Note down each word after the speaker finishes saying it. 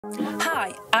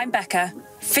Hi, I'm Becca,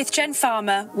 5th gen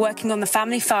farmer working on the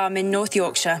family farm in North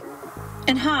Yorkshire.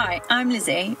 And hi, I'm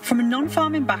Lizzie, from a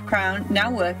non-farming background,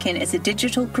 now working as a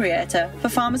digital creator for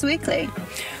Farmers Weekly.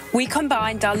 We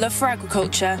combined our love for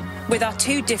agriculture with our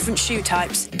 2 different shoe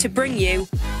types to bring you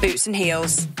Boots and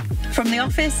Heels. From the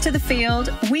office to the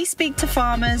field, we speak to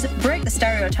farmers, break the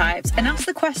stereotypes and ask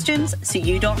the questions so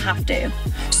you don't have to.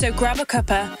 So grab a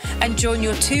cuppa and join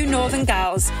your 2 northern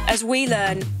gals as we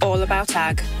learn all about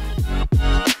ag.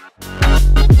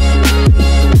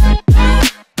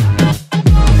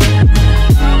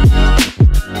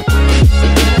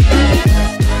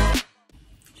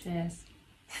 Cheers.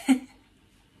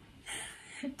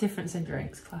 Difference in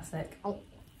drinks, classic.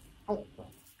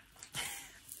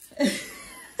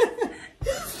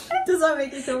 Does that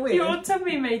make it so weird? Your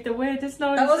tummy made the weirdest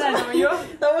noise That then, or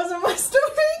that wasn't my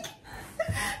stomach.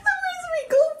 That was me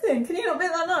gulping. Can you not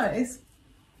make that noise?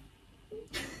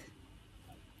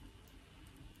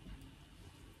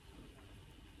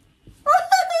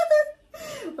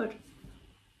 Look.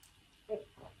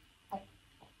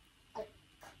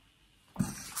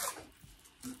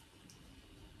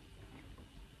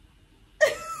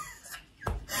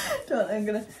 I'm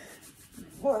gonna.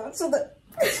 Well, so that.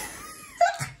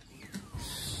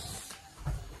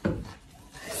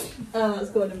 Oh, that's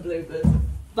going in bloopers.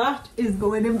 That is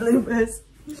going in bloopers.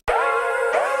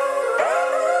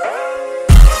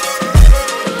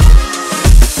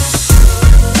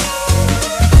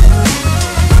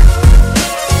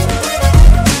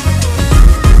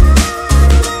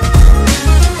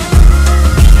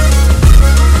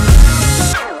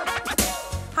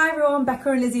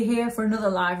 Becca and Lizzie here for another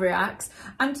live reacts,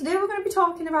 and today we're going to be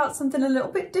talking about something a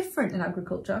little bit different in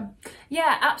agriculture.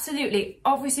 Yeah, absolutely.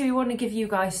 Obviously we want to give you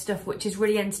guys stuff which is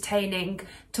really entertaining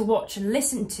to watch and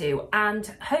listen to, and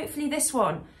hopefully this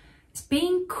one, it's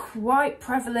been quite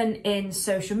prevalent in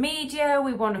social media.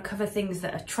 We want to cover things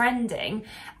that are trending,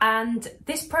 and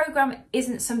this programme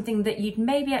isn't something that you'd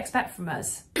maybe expect from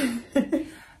us.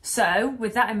 So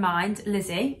with that in mind,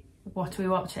 Lizzie, what are we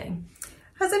watching?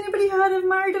 Has anybody heard of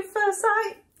Married at First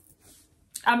Sight?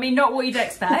 I mean, not what you'd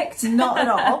expect. Not at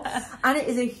all. And it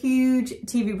is a huge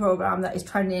TV programme that is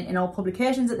trending in all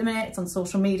publications at the minute. It's on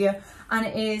social media. And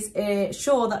it is a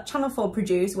show that Channel 4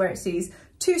 produced where it sees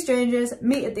 2 strangers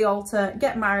meet at the altar,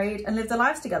 get married and live their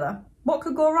lives together. What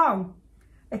could go wrong?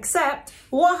 Except,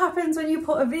 what happens when you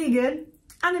put a vegan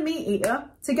and a meat eater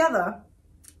together?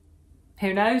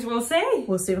 Who knows? We'll see.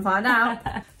 We'll soon find out.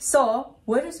 So,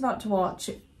 we're just about to watch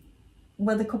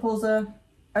where the couples are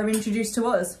introduced to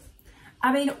us.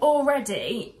 I mean,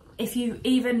 already, if you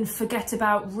even forget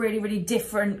about really, really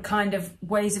different kind of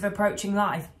ways of approaching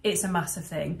life, it's a massive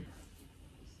thing.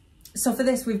 So for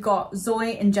this, we've got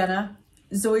Zoe and Jenna.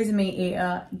 Zoe's a meat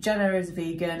eater, Jenna is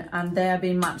vegan, and they are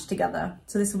being matched together.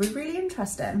 So this will be really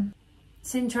interesting.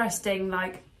 It's interesting,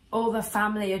 like, all the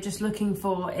family are just looking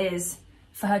for is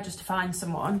for her just to find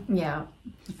someone. Yeah.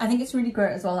 I think it's really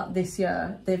great as well that this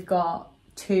year they've got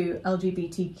 2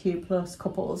 LGBTQ plus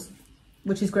couples,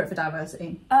 which is great for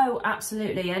diversity. Oh,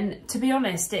 absolutely. And to be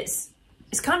honest, it's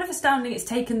kind of astounding it's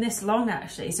taken this long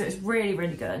actually, so it's really,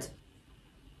 really good.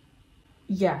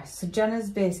 Yes, so Jenna's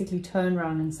basically turned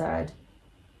around and said,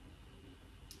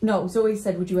 no, Zoe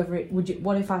said,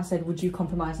 what if I said, would you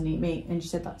compromise and eat meat? And she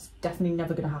said, that's definitely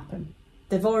never going to happen.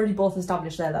 They've already both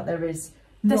established there that there is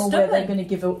no way they're going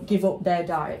to give up their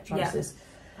diet choices.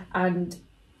 Yeah. And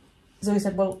Zoe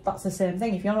said, well, that's the same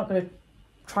thing. If you're not going to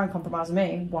try and compromise with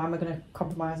me, why am I going to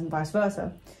compromise and vice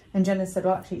versa? And Jenna said,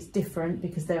 well, actually, it's different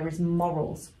because there is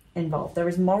morals involved. There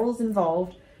is morals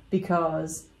involved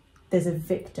because there's a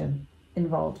victim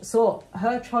involved. So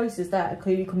her choices there are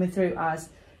clearly coming through as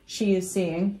she is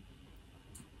seeing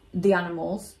the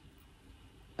animals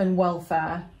and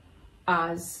welfare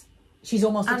as she's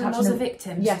almost animals attaching are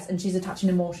victims. Yes, and she's attaching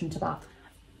emotion to that.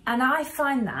 And I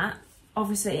find that,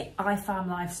 obviously, I farm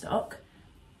livestock,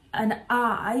 and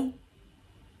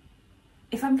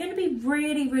if I'm going to be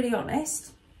really, really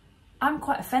honest, I'm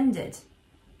quite offended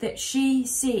that she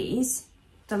sees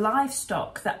the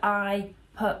livestock that I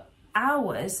put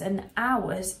hours and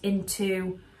hours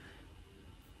into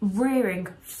rearing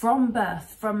from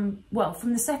birth, from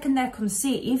the second they're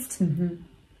conceived. Mm-hmm.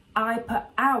 I put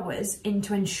hours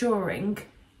into ensuring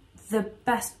the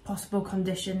best possible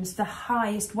conditions, the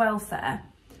highest welfare.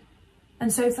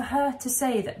 And so for her to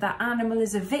say that that animal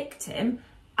is a victim,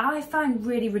 I find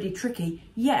really, really tricky.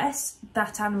 Yes,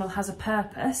 that animal has a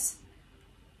purpose,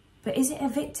 but is it a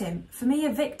victim? For me,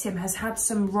 a victim has had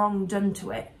some wrong done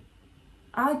to it.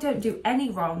 I don't do any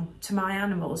wrong to my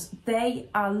animals. They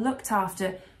are looked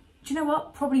after, do you know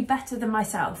what? Probably better than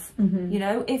myself. Mm-hmm. You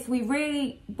know, if we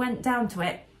really went down to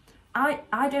it,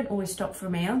 I don't always stop for a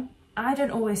meal. I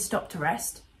don't always stop to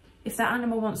rest. If that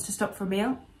animal wants to stop for a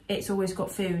meal, it's always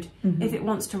got food. If it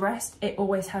wants to rest, it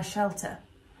always has shelter.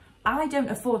 I don't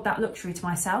afford that luxury to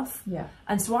myself. Yeah.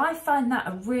 And so I find that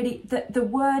a really, the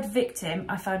word victim,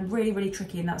 I find really, really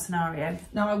tricky in that scenario.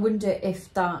 Now, I wonder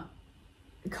if that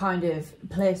kind of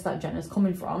place that Jenna's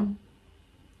coming from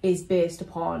is based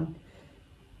upon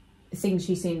things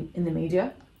she's seen in the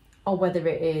media, or whether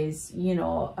it is, you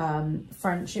know,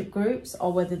 friendship groups,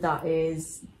 or whether that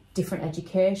is different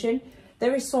education.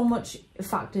 There is so much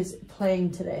factors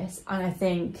playing to this, and I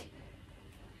think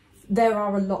there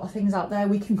are a lot of things out there.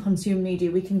 We can consume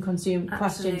media, we can consume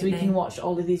questions, we can watch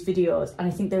all of these videos, and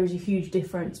I think there is a huge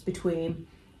difference between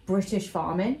British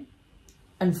farming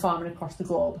and farming across the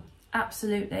globe.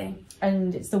 Absolutely.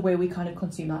 And it's the way we kind of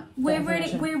consume that. We're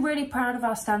really proud of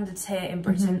our standards here in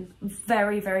Britain.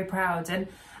 Very, very proud. And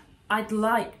I'd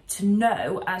like to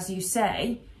know, as you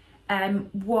say,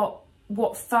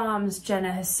 what farms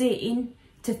Jenna has seen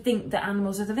to think that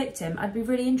animals are the victim. I'd be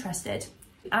really interested.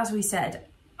 As we said,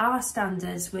 our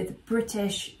standards with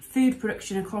British food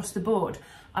production across the board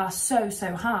are so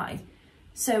high.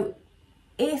 So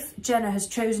if Jenna has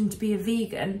chosen to be a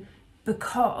vegan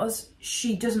because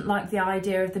she doesn't like the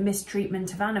idea of the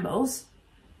mistreatment of animals,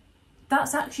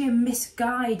 that's actually a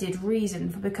misguided reason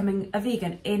for becoming a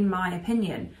vegan, in my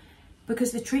opinion,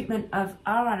 because the treatment of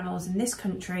our animals in this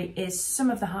country is some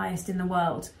of the highest in the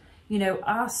world. You know,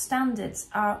 our standards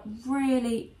are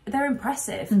really, they're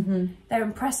impressive. They're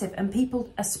impressive, and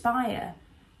people aspire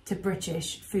to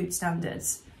British food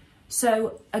standards.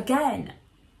 So again,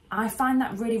 I find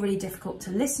that really, really difficult to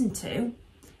listen to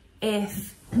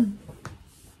if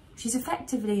she's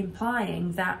effectively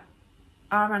implying that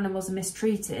our animals are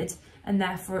mistreated and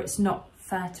therefore it's not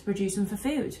fair to produce them for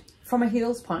food. From a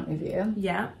heels point of view,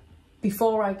 yeah,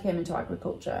 before I came into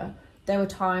agriculture, there were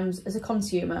times as a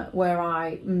consumer where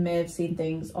I may have seen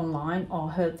things online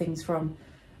or heard things from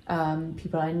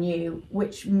people I knew,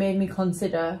 which made me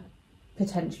consider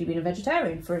potentially being a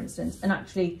vegetarian, for instance, and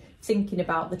actually thinking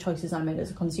about the choices I made as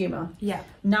a consumer. Yeah.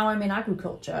 Now I'm in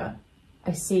agriculture,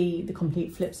 I see the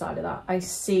complete flip side of that. I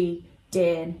see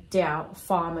day in, day out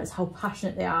farmers, how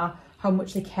passionate they are, how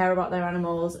much they care about their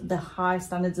animals, the high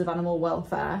standards of animal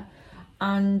welfare,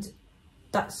 and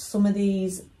that some of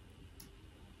these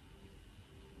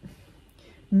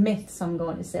myths, I'm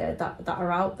going to say, that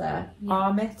are out there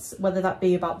are myths, whether that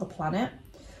be about the planet,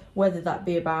 whether that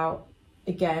be about,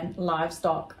 again,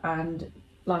 livestock and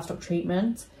livestock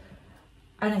treatment.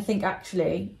 And I think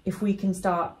actually, if we can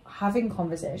start having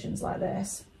conversations like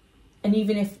this, and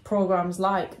even if programs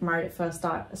like Married at First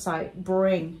Sight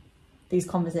bring these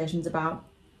conversations about,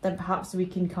 then perhaps we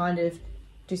can kind of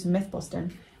do some myth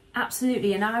busting.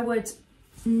 Absolutely. And I would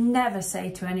never say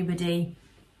to anybody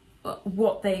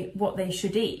what they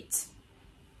should eat,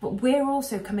 but we're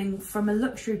also coming from a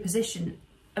luxury position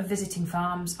of visiting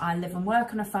farms. I live and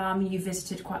work on a farm. You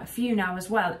visited quite a few now as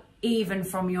well, even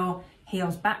from your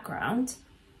heels background.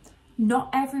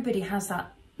 Not everybody has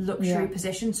that luxury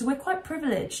position, so we're quite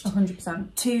privileged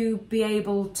 100% to be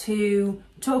able to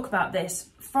talk about this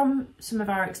from some of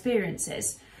our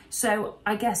experiences. So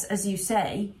I guess, as you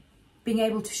say, being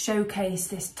able to showcase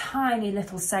this tiny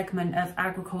little segment of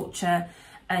agriculture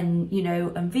and, you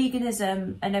know, and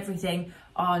veganism and everything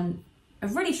on a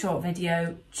really short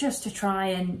video, just to try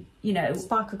and, you know,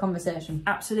 spark a conversation.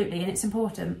 Absolutely. And it's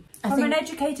important. From an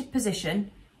educated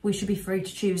position, we should be free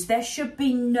to choose. There should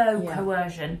be no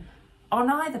coercion on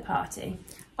either party.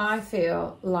 I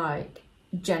feel like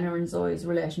Jenna and Zoe's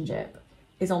relationship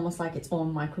is almost like its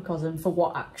own microcosm for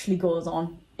what actually goes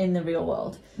on in the real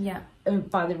world. Yeah.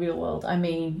 By the real world, I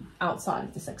mean outside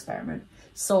of this experiment.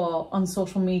 So on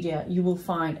social media, you will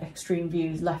find extreme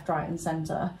views left, right and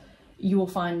centre. You will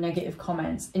find negative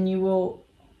comments, and you will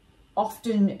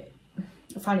often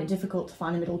find it difficult to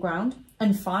find a middle ground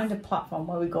and find a platform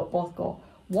where we both go,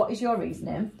 what is your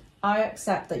reasoning? I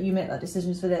accept that you make that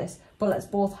decision for this, but let's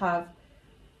both have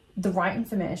the right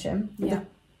information, the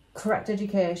correct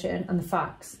education and the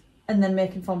facts, and then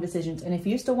make informed decisions. And if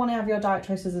you still want to have your diet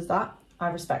choices as that, I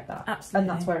respect that. Absolutely. And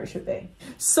that's where it should be.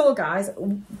 So guys,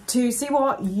 to see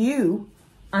what you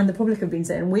and the public have been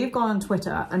saying, we've gone on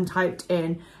Twitter and typed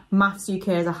in Maths UK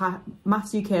as a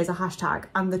hashtag,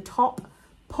 and the top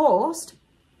post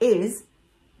is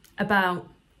about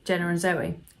Jenna and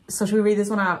Zoe. So should we read this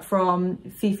one out from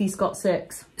Fifi Scott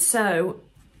 6? So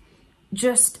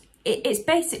just, it's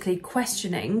basically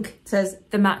questioning, it says,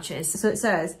 the matches. So it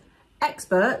says,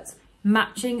 experts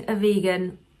matching a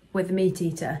vegan with a meat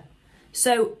eater.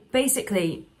 So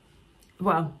basically,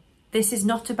 well, this is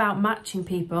not about matching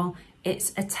people,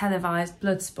 it's a televised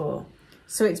blood sport.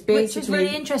 So it's basically... Which is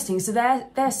really interesting. So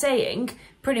they're saying,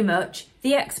 pretty much,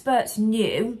 the experts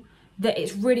knew that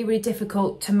it's really, really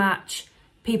difficult to match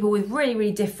people with really,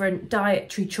 really different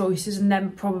dietary choices and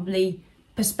then probably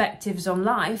perspectives on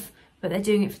life, but they're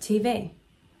doing it for TV.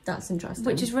 That's interesting.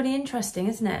 Which is really interesting,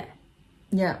 isn't it?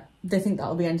 Yeah, they think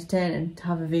that'll be entertaining to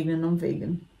have a vegan and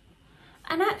non-vegan.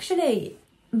 And actually,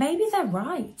 maybe they're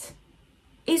right.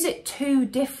 Is it too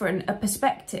different a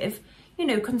perspective? You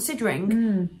know,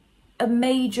 considering a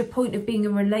major point of being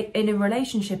in a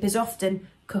relationship is often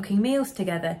cooking meals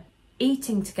together,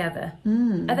 eating together.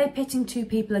 Are they pitting two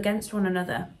people against one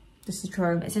another? This is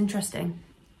true. It's interesting.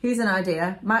 Here's an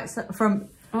idea. From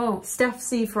Steph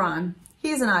C. Fran.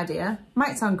 Here's an idea.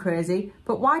 Might sound crazy,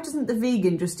 but why doesn't the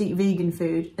vegan just eat vegan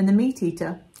food and the meat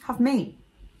eater have meat?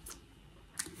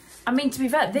 I mean, to be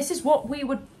fair, this is what we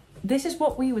would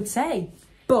say.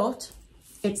 But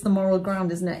it's the moral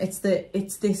ground, isn't it?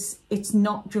 It's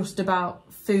not just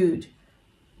about food.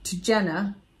 To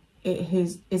Jenna, it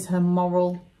is her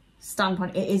moral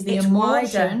standpoint. It is the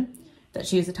emotion that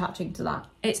she is attaching to that.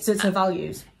 So it's her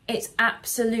values. It's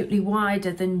absolutely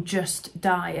wider than just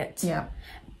diet. Yeah.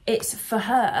 It's for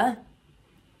her,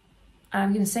 and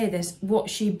I'm going to say this, what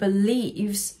she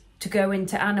believes to go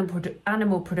into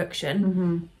animal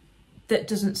production that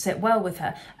doesn't sit well with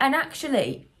her. And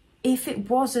actually, if it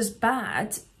was as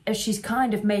bad as she's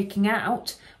kind of making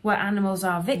out, where animals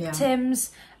are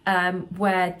victims,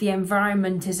 where the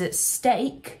environment is at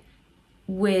stake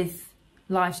with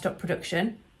livestock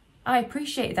production, I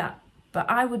appreciate that. But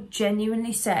I would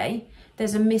genuinely say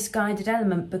there's a misguided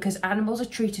element, because animals are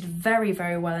treated very,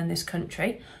 very well in this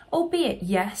country, albeit,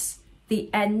 yes, the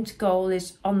end goal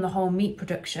is on the whole meat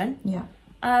production. Yeah.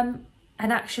 And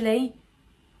actually,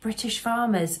 British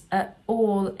farmers are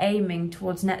all aiming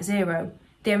towards net zero.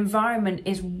 The environment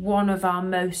is one of our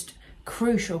most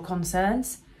crucial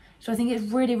concerns. So I think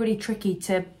it's really, really tricky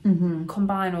to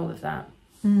combine all of that.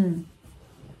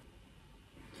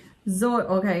 Zoe,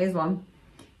 okay, here's one.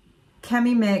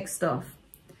 Kemi makes stuff.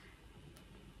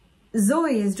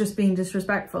 Zoe is just being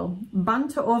disrespectful.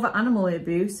 Banter over animal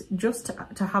abuse just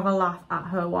to have a laugh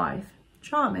at her wife.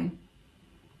 Charming.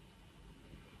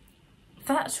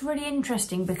 That's really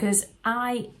interesting, because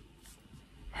have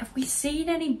we seen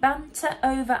any banter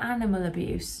over animal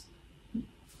abuse?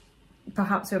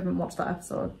 Perhaps we haven't watched that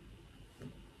episode.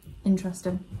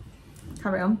 Interesting.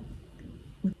 Carry on.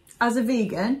 As a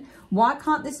vegan, why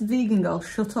can't this vegan girl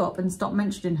shut up and stop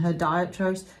mentioning her diet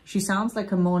choice? She sounds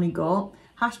like a moany goat.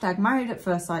 # married at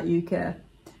first sight UK.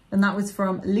 And that was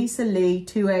from Lisa Lee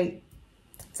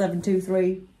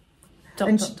 28723.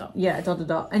 Dot. Yeah, ...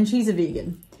 And she's a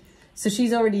vegan. So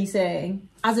she's already saying,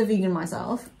 as a vegan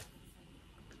myself.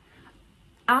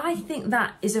 I think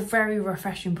that is a very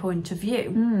refreshing point of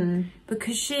view,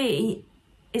 because she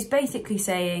is basically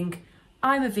saying,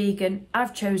 I'm a vegan,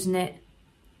 I've chosen it,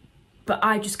 but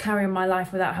I just carry on my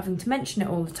life without having to mention it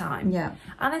all the time. Yeah.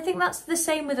 And I think that's the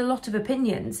same with a lot of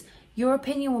opinions. Your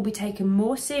opinion will be taken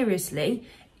more seriously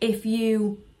if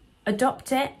you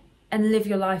adopt it and live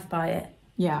your life by it.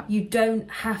 Yeah. You don't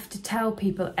have to tell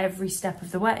people every step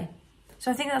of the way.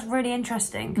 So I think that's really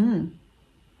interesting.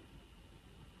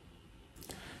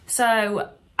 So,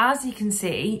 as you can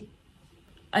see,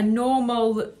 a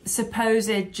normal,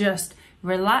 supposed just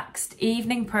relaxed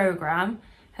evening programme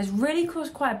has really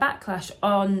caused quite a backlash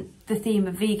on the theme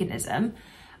of veganism.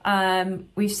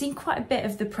 We've seen quite a bit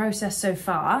of the process so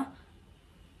far.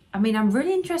 I mean, I'm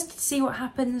really interested to see what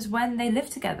happens when they live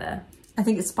together. I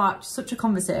think it sparked such a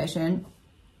conversation.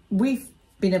 We've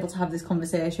been able to have this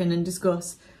conversation and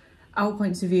discuss our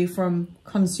points of view from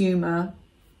consumer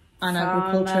and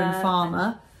agriculture and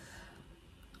farmer.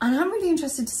 And I'm really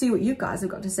interested to see what you guys have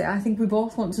got to say. I think we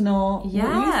both want to know what you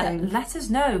think. Let us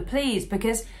know, please,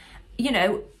 because, you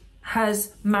know,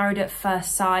 has Married at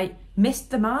First Sight missed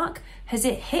the mark? Has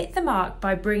it hit the mark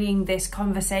by bringing this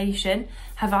conversation?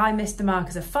 Have I missed the mark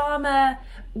as a farmer?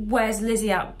 Where's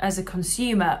Lizzie at as a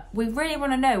consumer? We really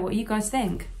want to know what you guys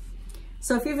think.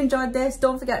 So if you've enjoyed this,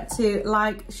 don't forget to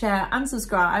like, share and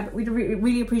subscribe. We'd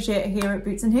really appreciate it here at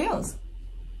Boots and Heels.